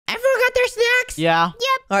their snacks? Yeah.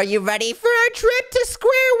 Yep. Are you ready for our trip to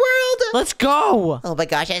Square World? Let's go. Oh my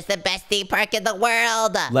gosh, it's the best theme park in the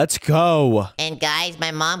world. Let's go. And guys,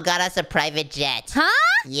 my mom got us a private jet. Huh?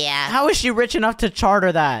 Yeah. How is she rich enough to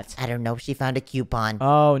charter that? I don't know. She found a coupon.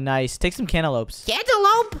 Oh, nice. Take some cantaloupes.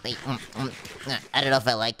 Cantaloupe? Wait, I don't know if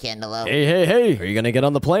I like cantaloupe. Hey. Are you gonna get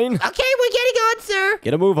on the plane? Okay, we're getting on, sir.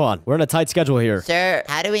 Get a move on. We're in a tight schedule here. Sir,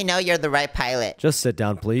 how do we know you're the right pilot? Just sit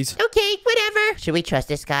down, please. Okay, whatever. Should we trust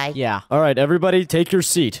this guy? Yeah. All right, everybody, take your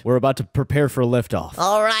seat. We're about to prepare for liftoff.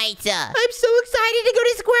 All right. I'm so excited to go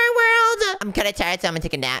to Square World. I'm kind of tired, so I'm gonna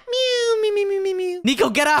take a nap. Mew. Nico,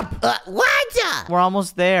 get up. What? We're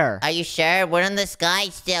almost there. Are you sure? We're in the sky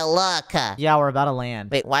still. Look. Yeah, we're about to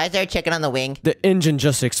land. Wait, why is there a chicken on the wing? The engine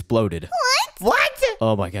just exploded. What?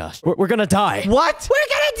 Oh my gosh. We're gonna die. What? We're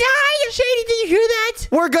gonna die! Shady, did you hear that?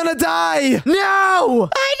 We're gonna die! No!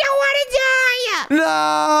 I don't want to die!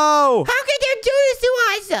 No! How could you do this to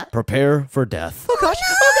us? Prepare for death. Oh gosh!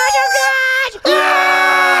 Oh gosh!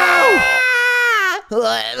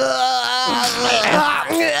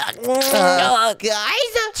 Oh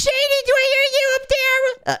guys! Shady, do I hear you up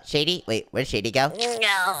there? Shady? Wait, where'd Shady go? I don't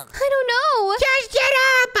know. Cash, get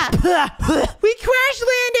up! We crash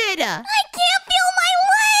landed! I can't feel my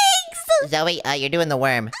legs. Zoe, you're doing the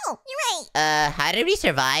worm. Oh, you're right. How did we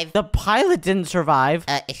survive? The pilot didn't survive.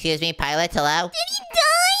 Excuse me, pilot, hello? Did he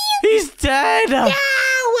die? He's dead. No!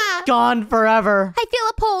 Gone forever. I feel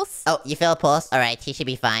a pulse. Oh, you feel a pulse? Alright, he should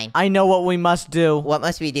be fine. I know what we must do. What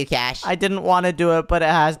must we do, Cash? I didn't want to do it, but it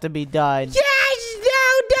has to be done. Cash,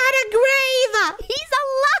 no, not a grave! He's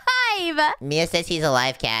alive. Mia says he's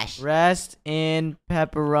alive, Cash. Rest in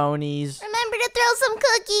pepperonis. Remember to throw some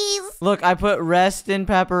cookies. Look, I put rest in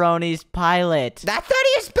pepperonis pilot. That's how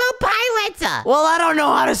you spell pilot! Well, I don't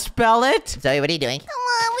know how to spell it. Zoe, what are you doing? Come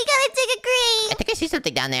on, we gotta dig a I grave. think I see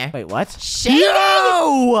something down there. Wait, what? Shady!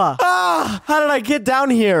 No! Ah! How did I get down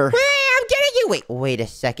here? Hey, I'm getting you! Wait a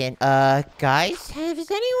second. Guys,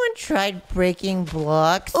 has anyone tried breaking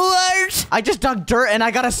blocks? What? I just dug dirt and I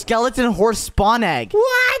got a skeleton horse spawn egg.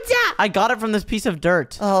 What? I got it from this piece of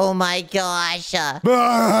dirt. Oh my gosh. It worked.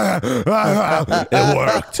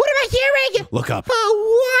 What am I hearing? Look up.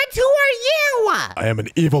 What? Who are you? I am an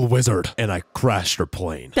evil wizard, and I crashed your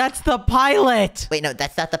plane. That's the pilot. Wait, no,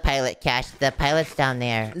 that's not the pilot, Cash. The pilot's down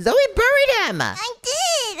there. Zoe buried him! I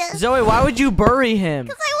did. Zoe, why would you bury him?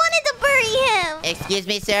 Because I wanted to bury him. Excuse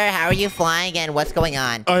me, sir. How are you flying and what's going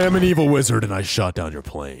on? I am an evil wizard, and I shot down your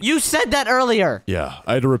plane. You said that earlier. Yeah,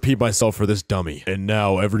 I had to repeat myself for this dummy, and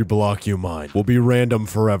now every block you mine will be random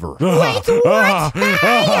forever. Wait, what?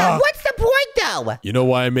 Hey, what's the point, though? You know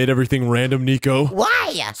why I made everything random, Nico?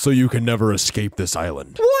 Why? So you can never escape this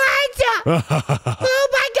island. What? Oh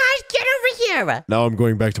my gosh, get over here! Now I'm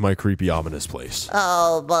going back to my creepy, ominous place.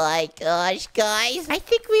 Oh my gosh, guys. I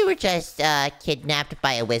think we were just, kidnapped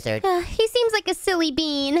by a wizard. He seems like a silly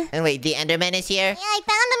bean. And wait, the Enderman is here? Yeah, I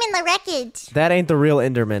found him in the wreckage. That ain't the real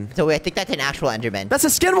Enderman. So wait, I think that's an actual Enderman. That's a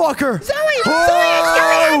skinwalker! Zoe! Zoe, it's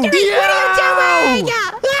coming after me! What are you doing?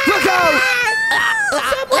 Look out!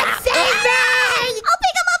 Someone save me! I'll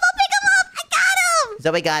pick him up. I got him.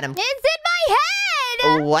 Zoe got him. It's in my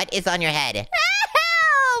head. What is on your head? Help.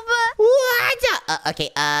 What? Okay,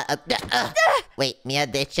 wait, Mia,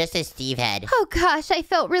 it's just a Steve head. Oh gosh, I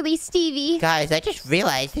felt really Stevie. Guys, I just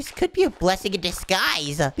realized this could be a blessing in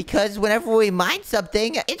disguise. Because whenever we mine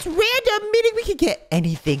something, it's random, meaning we can get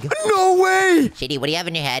anything. No way! Shady, what do you have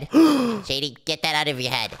in your head? Shady, get that out of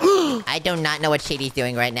your head. I do not know what Shady's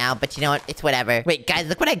doing right now, but you know what? It's whatever. Wait, guys,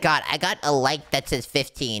 look what I got. I got a light that says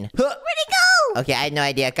 15. Where'd it go? Okay, I had no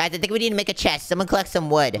idea. Guys, I think we need to make a chest. Someone collect some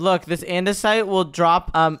wood. Look, this andesite will drop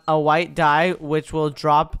a white dye, which will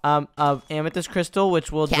drop of amethyst crystal,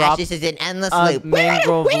 which will Cash, drop this is an endless a loop.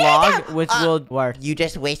 mangrove Wait, log, which will work. You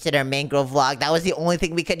just wasted our mangrove log. That was the only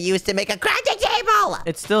thing we could use to make a crafting table.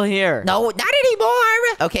 It's still here. No, not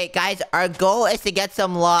anymore. Okay, guys, our goal is to get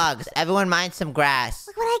some logs. Everyone mine some grass.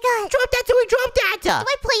 Look what I got. Drop that, Zoe, drop that. Do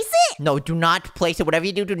I place it? No, do not place it. Whatever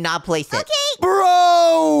you do not place it. Okay.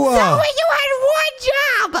 Bro! Zoe, you had one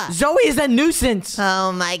job. Zoe is a nuisance.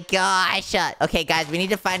 Oh my gosh. Okay, guys, we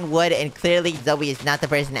need to find wood, and clearly Zoe is not the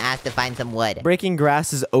person asked to find some wood. Breaking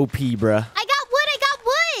grass is OP, bruh. I got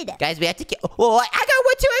wood. Guys, we have to kill. Oh, I got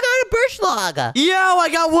wood too. I got a birch log. Yo, I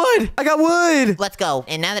got wood. I got wood! Let's go.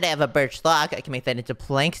 And now that I have a birch log, I can make that into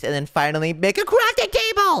planks and then finally make a crafting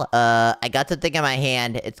table. I got something in my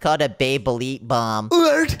hand. It's called a Babe Elite Bomb.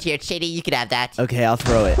 Here, Shady, you can have that. Okay, I'll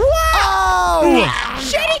throw it. Whoa!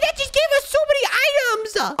 Shady, that just gave us so many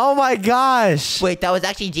items. Oh my gosh! Wait, that was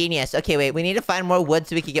actually genius. Okay, wait, we need to find more wood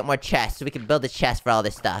so we can get more chests, so we can build a chest for all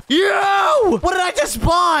this stuff. Yo! What did I just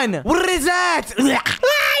spawn? What is that? Ah,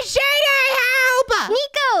 Shady!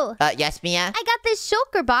 Yes, Mia? I got this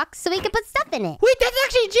shulker box so we can put stuff in it. Wait, that's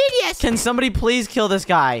actually genius. Can somebody please kill this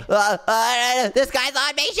guy? This guy's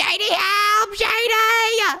on me, Shady. Help,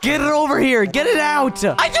 Shady. Get it over here. Get it out.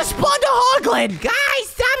 I just spawned a hoglin. Guys,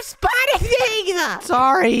 stop spotting things.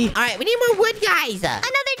 Sorry. All right, we need more wood, guys.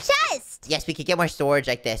 Another chest. Yes, we could get more storage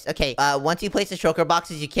like this. Okay, once you place the shulker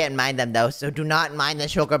boxes, you can't mine them, though. So do not mine the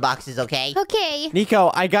shulker boxes, okay? Okay.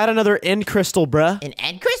 Nico, I got another end crystal, bruh. An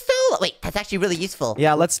end crystal? Wait, that's actually really useful.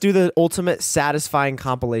 Yeah, let's do the ultimate satisfying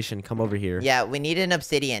compilation. Come over here. Yeah, we need an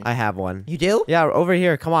obsidian. I have one. You do? Yeah, over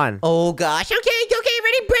here. Come on. Oh, gosh. Okay,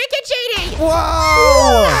 ready? Break it, Shady. Whoa!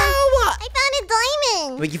 I found a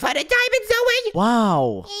diamond. Wait, you find a diamond, Zoe?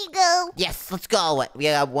 Wow. Here you go. Yes, let's go. We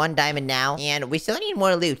have 1 diamond now, and we still need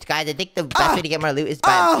more loot. Guys, I think the best way to get more loot is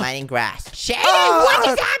by mining grass. Shady, what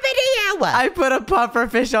just happened to you? I put a puffer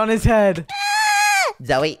fish on his head.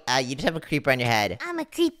 Zoe, you just have a creeper on your head. I'm a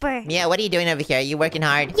creeper. Mia, what are you doing over here? Are you working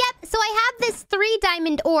hard? Yep, so I have this 3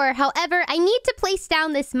 diamond ore. However, I need to place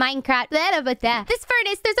down this Minecraft. This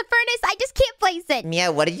furnace. There's a furnace. I just can't place it.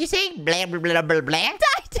 Mia, what did you say? Blah, blah, blah, blah, blah. I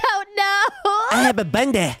don't know. I have a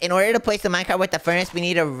bender. In order to place the minecart with the furnace, we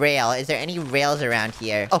need a rail. Is there any rails around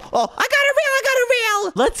here? Oh, I got a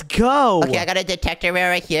rail! Let's go. Okay, I got a detector rail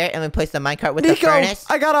right here, and we place the minecart with Nico, the furnace.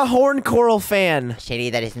 I got a horn coral fan. Shady,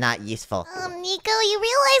 that is not useful. Nico, you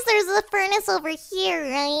realize there's a furnace over here,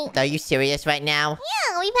 right? Are you serious right now?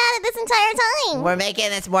 Yeah, we've had it this entire time. We're making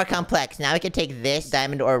this more complex. Now we can take this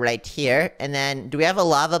diamond ore right here, and then do we have a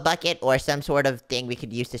lava bucket or some sort of thing we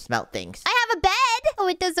could use to smelt things? I have a bed. Oh,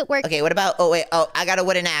 it doesn't work. Okay, what about, I got a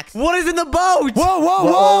wooden axe. What is in the boat?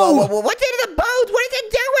 Whoa! What's in the boat? What is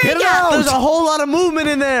it doing? Get it out! There's a whole lot of movement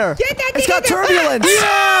in there. Get that It's thing got in the boat! turbulence. Get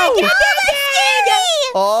that thing!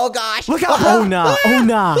 Oh, gosh. Look out! Oh, nah. Oh,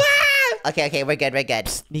 nah. Okay, we're good.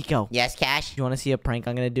 Nico, Yes, Cash? you want to see a prank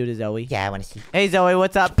I'm going to do to Zoe? Yeah, I want to see. Hey, Zoe,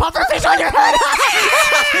 what's up? Puffer fish on your head.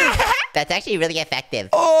 That's actually really effective.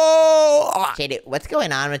 Oh! Shady, what's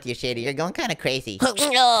going on with you, Shady? You're going kind of crazy.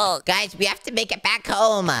 Guys, we have to make it back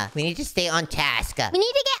home. We need to stay on task. We need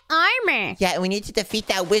to get armor. Yeah, we need to defeat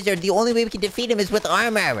that wizard. The only way we can defeat him is with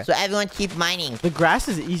armor. So everyone keep mining. The grass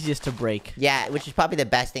is easiest to break. Yeah, which is probably the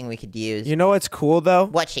best thing we could use. You know what's cool, though?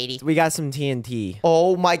 What, Shady? We got some TNT.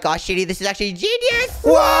 Oh my gosh, Shady, this is actually genius!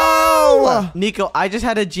 Whoa! Nico, I just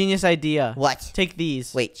had a genius idea. What? Take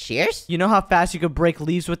these. Wait, shears? You know how fast you could break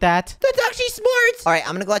leaves with that? That's actually smart! Alright,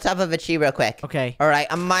 I'm gonna go on top of a tree real quick. Okay. Alright,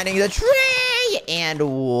 I'm mining the tree! And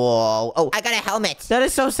whoa. Oh, I got a helmet. That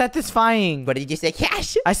is so satisfying. What did you say,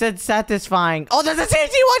 Cash? I said satisfying. Oh, there's a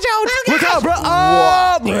TNT. Watch out. Look out, bro!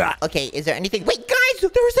 Whoa. Okay, is there anything? Wait, guys,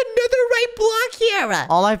 there's another right block here.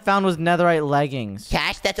 All I found was netherite leggings.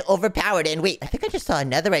 Cash, that's overpowered. And wait, I think I just saw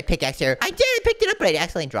another right pickaxe here. I picked it up, but I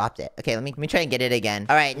accidentally dropped it. Okay, let me try and get it again.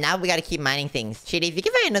 All right, now we gotta keep mining things. Shady, if you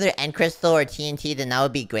can find another end crystal or TNT, then that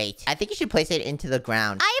would be great. I think you should place it into the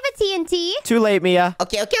ground. I have a TNT. Too late, Mia.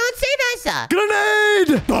 Okay, let's save us.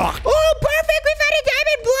 Grenade! Oh, perfect! We found a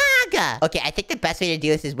diamond block! Okay, I think the best way to do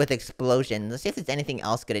this is with explosion. Let's see if there's anything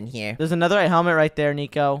else good in here. There's a netherite helmet right there,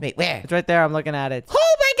 Nico. Wait, where? It's right there. I'm looking at it.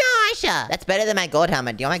 Oh my gosh! That's better than my gold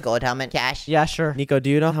helmet. Do you want my gold helmet, Cash? Yeah, sure. Nico, do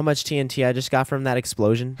you know how much TNT I just got from that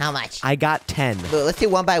explosion? How much? I got 10. Well, let's do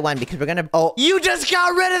one by one because we're gonna... Oh, You just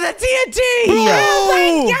got rid of the TNT! oh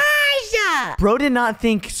my gosh! Bro did not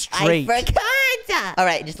think straight. I forgot!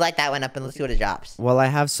 Alright, just light that one up and let's see what it drops. Well, I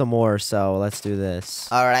have some more, so let's do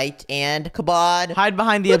this. Alright, and kabod. Hide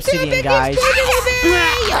behind the obsidian, guys.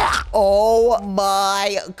 Oh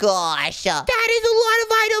my gosh. That is a lot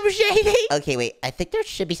of items, Shady. Okay, wait. I think there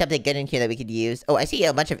should be something good in here that we could use. Oh, I see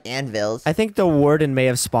a bunch of anvils. I think the warden may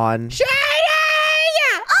have spawned. Shady!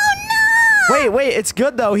 Wait, it's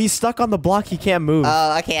good though. He's stuck on the block. He can't move.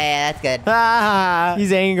 Oh, okay, yeah, that's good. Ah,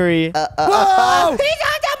 he's angry. Whoa! He's on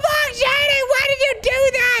the block, Shady! Why did you do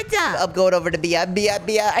that? I'm going over to Mia. Mia,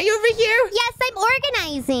 are you over here? Yes, I'm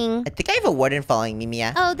organizing. I think I have a warden following me,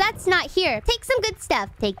 Mia. Oh, that's not here. Take some good stuff.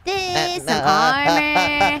 Take this, some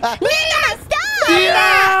armor. Mia, stop!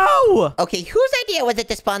 No! Okay, whose idea was it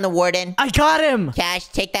to spawn the warden? I got him! Cash,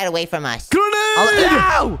 take that away from us. Grenade!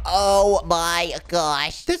 No! Oh my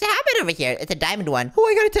gosh. There's a habit over here. It's a diamond one. Oh,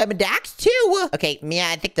 I got a diamond axe too. Okay, Mia,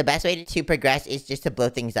 I think the best way to progress is just to blow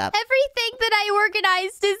things up. Everything that I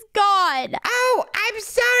organized is gone. Oh, I'm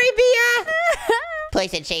sorry, Mia.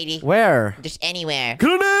 Place it, Shady. Where? Just anywhere.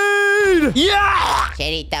 Grenade! Yeah!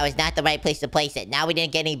 Shady, that was not the right place to place it. Now we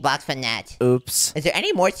didn't get any blocks from that. Oops. Is there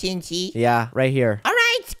any more TNT? Yeah, right here. All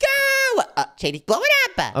right, go. Shady, blow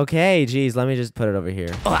it up. Okay, geez, let me just put it over here.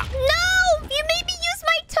 No! You made me use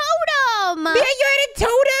my totem! Mia, you had a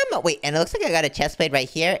totem? wait, and it looks like I got a chest plate right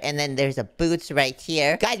here, and then there's a boots right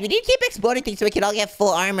here. Guys, we need to keep exploding things so we can all get full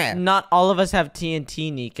armor. Not all of us have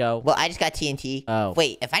TNT, Nico. Well, I just got TNT. Oh.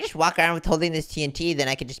 Wait, if I just walk around with holding this TNT, then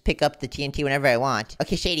I can just pick up the TNT whenever I want.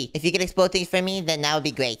 Okay, Shady, if you can explode things for me, then that would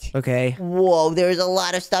be great. Okay. Whoa, there's a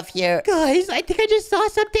lot of stuff here. Guys, I think I just saw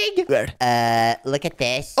something. Look at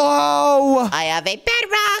this. Oh! I have a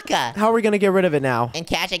bedrock. How are we gonna get rid of it now? And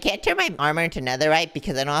Cash, I can't turn my armor into netherite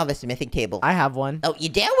because I don't have a smithing table. I have one. Oh, you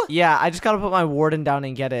do? Yeah, I just gotta put my warden down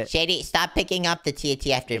and get it. Shady, stop picking up the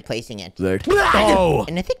TNT after placing it. Oh,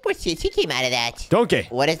 And I think more TNT came out of that. donkey.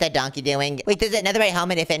 What is that donkey doing? Wait, there's a netherite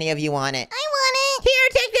helmet if any of you want it. I want it. Here,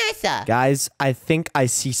 take this. Guys, I think I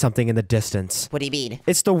see something in the distance. What do you mean?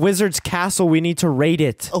 It's the wizard's castle. We need to raid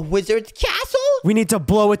it. A wizard's castle? We need to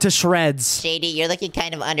blow it to shreds. Shady, you're looking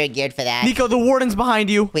kind of undergeared for that. Nico, the warden's behind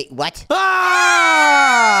you. Wait, what?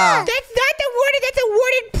 Ah! That's not the warden, that's a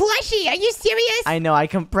warden plushie. Are you serious? I know, I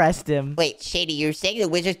compressed him. Wait, Shady, you're saying the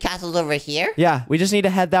wizard's castle's over here? Yeah, we just need to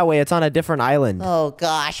head that way. It's on a different island. Oh,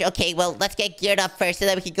 gosh. Okay, well, let's get geared up first so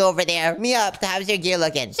that we can go over there. Mia, how's your gear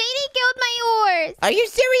looking? Shady killed my horse. Are you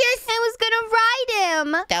serious? I was gonna ride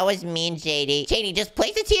him. That was mean, Shady. Shady, just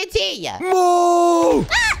place the TNT. Move!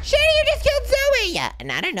 Shady, you just killed Zoe!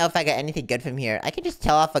 And I don't know if I got anything good from here. I can just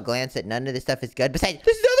tell off a glance that none of this stuff is good. Besides,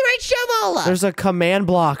 this is not the right shovel! There's a command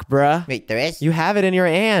block, bruh. Wait, there is? You have it in your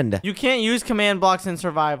hand. You can't use command blocks in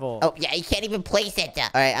survival. Oh, yeah, you can't even place it.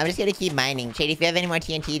 Alright, I'm just gonna keep mining. Shady, if you have any more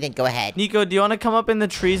TNT, then go ahead. Nico, do you want to come up in the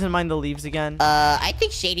trees and mine the leaves again? I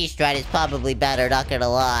think Shady's strat is probably better, not gonna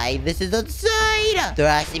lie. This is insane! There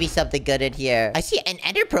has to be something good in here. I see an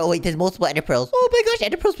ender pearl. Wait, there's multiple ender pearls. Oh my gosh,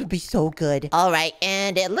 ender pearls would be so good. Alright,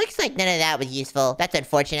 and it looks like none of that was useful. That's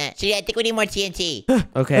unfortunate. Shady, I think we need more TNT.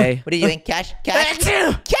 Okay. What are you doing? Cash? Cash?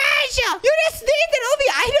 Cash! You just sneezed and all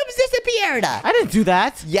the items disappeared! I didn't do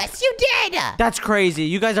that. Yes, you did! That's crazy.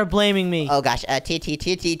 You guys are blaming me. Oh gosh,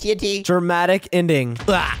 TNT. Dramatic ending.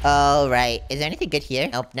 Alright, is there anything good here?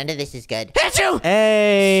 Nope, none of this is good.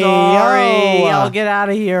 Hey, Sorry. yo. I'll get out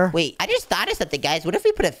of here. Wait, I just thought of something, guys. What if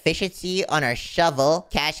we put efficiency on our shovel?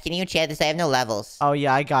 Cash, can you enchant this? I have no levels. Oh,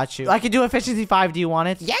 yeah, I got you. I can do efficiency 5. Do you want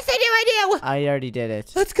it? Yes, I do! I already did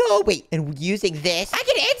it. Let's go! Wait, and using this, I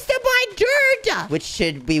can insta-mine dirt! Which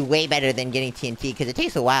should be way better than getting TNT, because it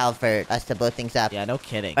takes a while for us to blow things up. Yeah, no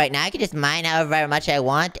kidding. Alright, now I can just mine however much I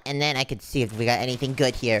want, and then I can see if we got anything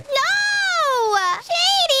good here. No!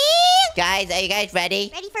 Shady! Guys, are you guys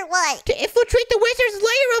ready? Ready for what? To infiltrate the wizard's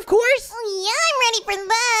lair, of course! Oh, yeah, I'm ready for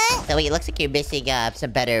that. So it looks like you're missing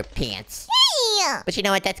some better pants. Hey! But you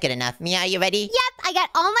know what? That's good enough. Mia, are you ready? Yep, I got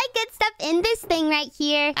all my good stuff in this thing right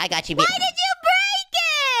here. I got you, Mia. Why did you break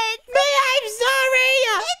it? I'm sorry!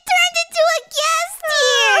 It turned into a guest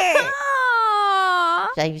here. Aww.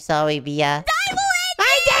 I'm sorry, Mia. I will end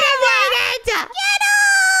I didn't mean it! Get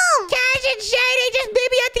him! Cash and Shady just meet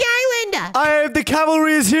me at the island! The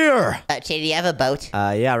cavalry is here. Shady, do you have a boat?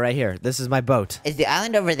 Yeah, right here. This is my boat. Is the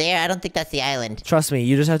island over there? I don't think that's the island. Trust me,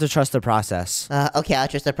 you just have to trust the process. Okay, I'll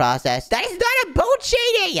trust the process. That is not a boat,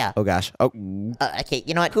 Shady! Oh gosh. Oh. Okay,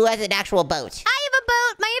 you know what? Who has an actual boat? I have a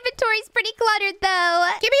boat. My inventory's pretty cluttered, though.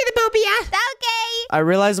 Give me the boat, Mia! Okay. I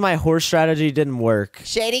realized my horse strategy didn't work.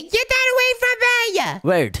 Shady, get that away from me!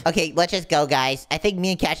 Wait. Okay, let's just go, guys. I think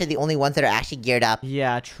me and Cash are the only ones that are actually geared up.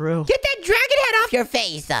 Yeah, true. Get that dragon head off your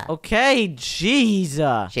face! Okay,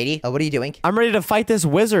 jeez. Shady, what are you doing? I'm ready to fight this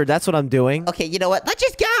wizard. That's what I'm doing. Okay, you know what? Let's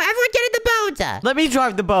just go! Everyone get in the boat! Let me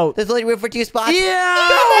drive the boat. There's only room for 2 spots.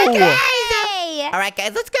 Yeah! Go, guys! Hey. Alright,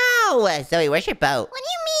 guys, let's go! Zoe, where's your boat? What do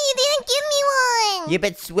you mean? You didn't give me one. You've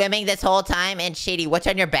been swimming this whole time, and Shady, what's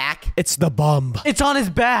on your back? It's the bomb. It's on his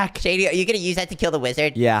back. Shady, are you gonna use that to kill the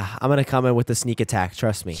wizard? Yeah, I'm gonna come in with the sneak attack.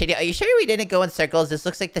 Trust me. Shady, are you sure we didn't go in circles? This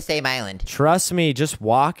looks like the same island. Trust me. Just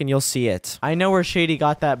walk and you'll see it. I know where Shady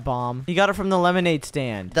got that bomb. He got it from the lemonade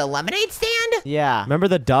stand. The lemonade stand? Yeah. Remember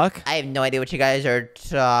the duck? I have no idea what you guys are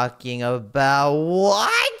talking about.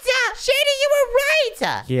 What? Shady, you were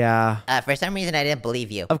right! Yeah. For some reason, I didn't believe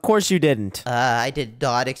you. Of course you didn't. I did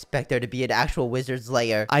not expect there to be an actual wizard's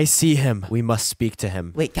lair. I see him. We must speak to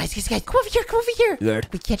him. Wait, guys, come over here, Good.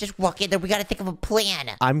 We can't just walk in there. We gotta think of a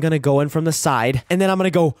plan. I'm gonna go in from the side, and then I'm gonna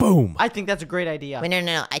go boom. I think that's a great idea. Wait,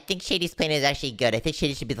 no. I think Shady's plan is actually good. I think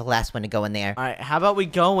Shady should be the last one to go in there. All right, how about we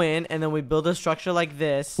go in and then we build a structure like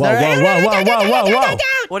this? Whoa, whoa.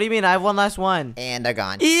 What do you mean? I have one last one. And they're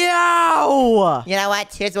gone. Yow! You know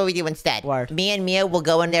what? Here's what we do instead. What? Me and Mia will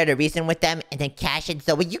go in there to reason with them, and then Cash and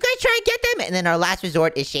Zoe, you guys try and get them, and then our last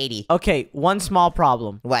resort is Shady. Okay, one small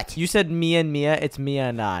problem. What? You said me and Mia. It's Mia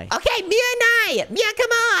and I. Okay, Mia and Mia,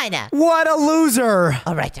 come on. What a loser!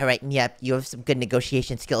 All right, Mia, you have some good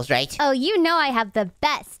negotiation skills, right? Oh, you know I have the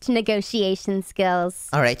best negotiation skills.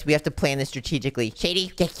 All right, we have to plan this strategically.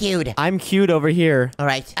 Shady, get cued. I'm cute over here. All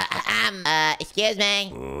right. Excuse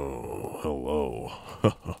me. Oh, hello.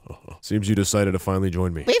 Seems you decided to finally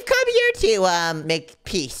join me. We've come here to, make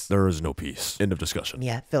peace. There is no peace. End of discussion.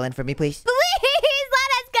 Mia, fill in for me, please. Please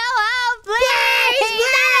let us go home, please. Please,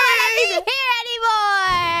 I don't want to be here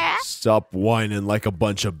anymore. Stop whining like a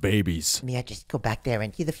bunch of babies. Mia, just go back there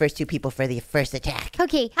and you're the first two people for the first attack.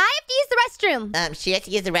 Okay, I have to use the restroom. She has to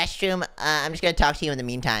use the restroom. I'm just gonna talk to you in the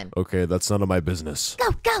meantime. Okay, that's none of my business. Go,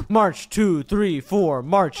 go. March 2, 3, 4.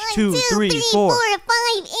 March 2, 3, 4. 5,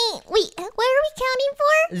 8. Wait, what are we counting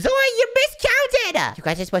for? Zoe, you miscounted! You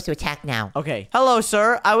guys are supposed to attack now. Okay. Hello,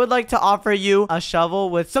 sir. I would like to offer you a shovel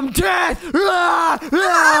with some death. Offer you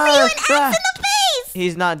an axe in the face.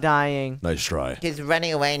 He's not dying. Nice try. He's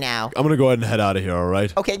running away now. I'm gonna go ahead and head out of here,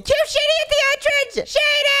 alright? Okay, kill Shady at the entrance!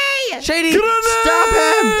 Shady! Shady, Grenade! stop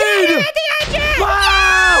him! Shady at the entrance!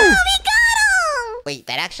 Wow! We got him. Wait,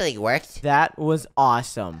 that actually worked? That was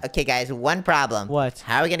awesome. Okay, guys, one problem. What?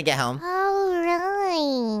 How are we gonna get home? All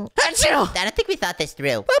right. Achoo! I don't think we thought this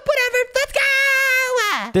through. But whatever, let's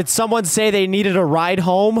go! Did someone say they needed a ride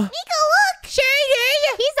home? Nico, look. Shady!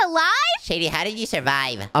 He's alive? Shady, how did you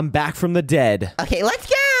survive? I'm back from the dead. Okay, let's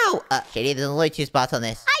go! Shady, there's only 2 spots on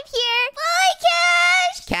this. I'm here. Bye,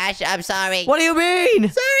 Cash. Cash, I'm sorry. What do you mean?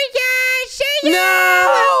 Sorry, Cash! Shady!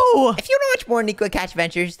 No! If you want to watch more Nico and Cash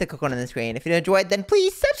adventures, the click one on the screen. If you enjoyed, then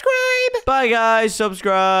please subscribe! Bye, guys.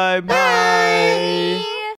 Subscribe. Bye.